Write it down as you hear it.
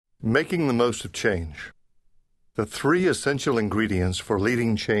Making the most of change. The 3 essential ingredients for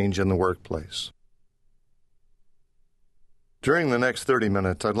leading change in the workplace. During the next 30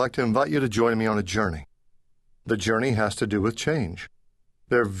 minutes, I'd like to invite you to join me on a journey. The journey has to do with change.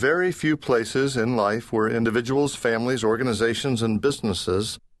 There are very few places in life where individuals, families, organizations, and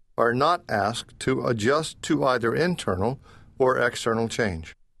businesses are not asked to adjust to either internal or external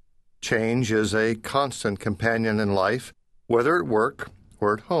change. Change is a constant companion in life, whether at work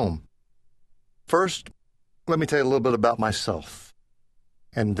or at home. First, let me tell you a little bit about myself,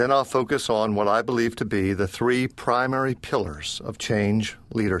 and then I'll focus on what I believe to be the 3 primary pillars of change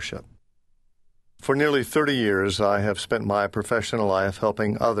leadership. For nearly 30 years, I have spent my professional life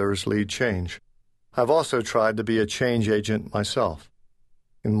helping others lead change. I've also tried to be a change agent myself.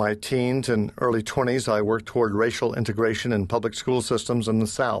 In my teens and early 20s, I worked toward racial integration in public school systems in the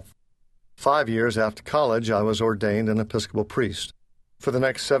South. 5 years after college, I was ordained an Episcopal priest. For the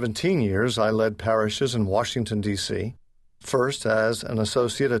next 17 years, I led parishes in Washington, D.C., first as an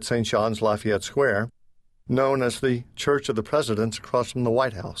associate at St. John's Lafayette Square, known as the Church of the Presidents across from the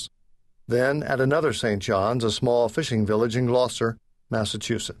White House, then at another St. John's, a small fishing village in Gloucester,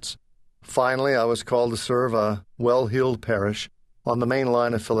 Massachusetts. Finally, I was called to serve a well-heeled parish on the main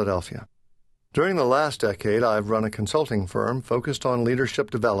line of Philadelphia. During the last decade, I've run a consulting firm focused on leadership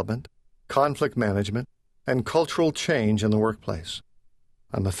development, conflict management, and cultural change in the workplace.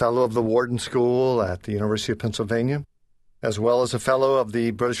 I'm a fellow of the Wharton School at the University of Pennsylvania, as well as a fellow of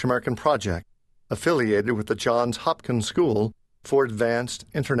the British American Project, affiliated with the Johns Hopkins School for Advanced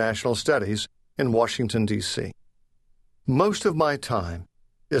International Studies in Washington, D.C. Most of my time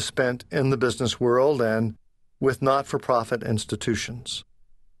is spent in the business world and with not-for-profit institutions.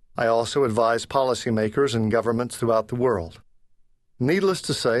 I also advise policymakers and governments throughout the world. Needless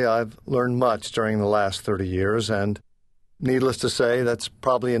to say, I've learned much during the last 30 years, and needless to say, that's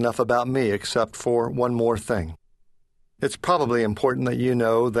probably enough about me, except for one more thing. It's probably important that you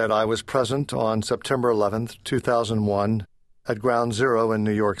know that I was present on September 11th, 2001, at Ground Zero in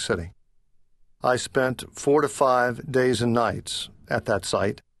New York City. I spent 4 to 5 days and nights at that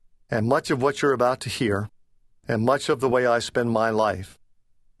site, and much of what you're about to hear, and much of the way I spend my life,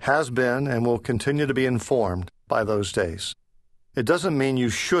 has been and will continue to be informed by those days. It doesn't mean you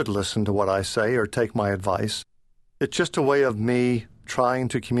should listen to what I say or take my advice. It's just a way of me trying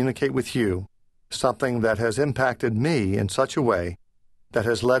to communicate with you something that has impacted me in such a way that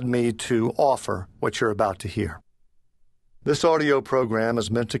has led me to offer what you're about to hear. This audio program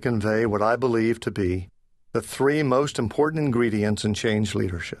is meant to convey what I believe to be the 3 most important ingredients in change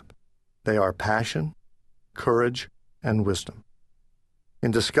leadership. They are passion, courage, and wisdom.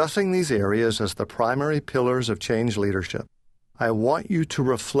 In discussing these areas as the primary pillars of change leadership, I want you to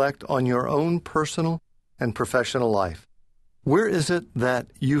reflect on your own personal and professional life. Where is it that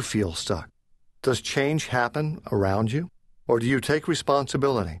you feel stuck? Does change happen around you? Or do you take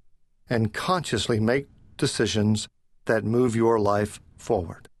responsibility and consciously make decisions that move your life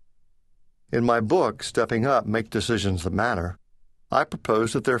forward? In my book, Stepping Up, Make Decisions That Matter, I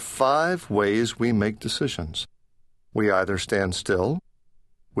propose that there are 5 ways we make decisions. We either stand still,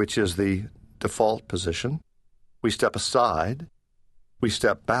 which is the default position. We step aside. We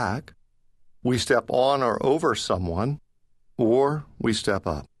step back. We step on or over someone, or we step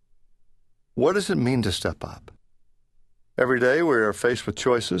up. What does it mean to step up? Every day we are faced with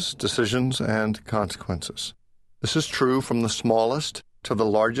choices, decisions, and consequences. This is true from the smallest to the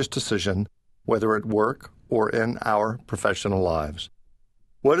largest decision, whether at work or in our professional lives.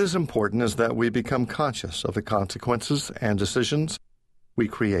 What is important is that we become conscious of the consequences and decisions we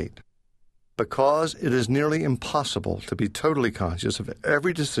create. Because it is nearly impossible to be totally conscious of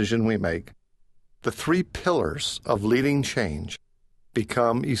every decision we make, the 3 pillars of leading change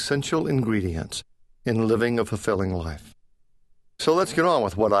become essential ingredients in living a fulfilling life. So let's get on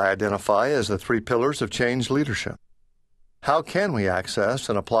with what I identify as the 3 pillars of change leadership. How can we access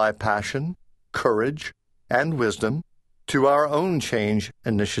and apply passion, courage, and wisdom to our own change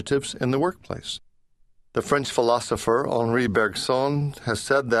initiatives in the workplace? The French philosopher Henri Bergson has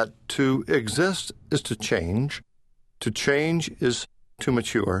said that to exist is to change is to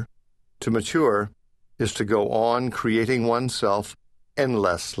mature is to go on creating oneself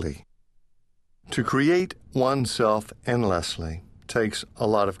endlessly. To create oneself endlessly takes a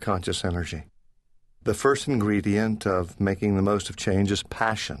lot of conscious energy. The first ingredient of making the most of change is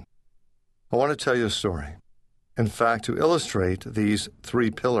passion. I want to tell you a story. In fact, to illustrate these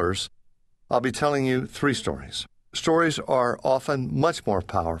 3 pillars, I'll be telling you 3 stories. Stories are often much more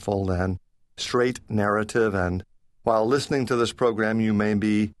powerful than straight narrative, and while listening to this program, you may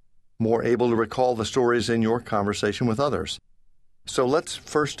be more able to recall the stories in your conversation with others. So let's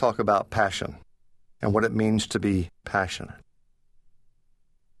first talk about passion and what it means to be passionate.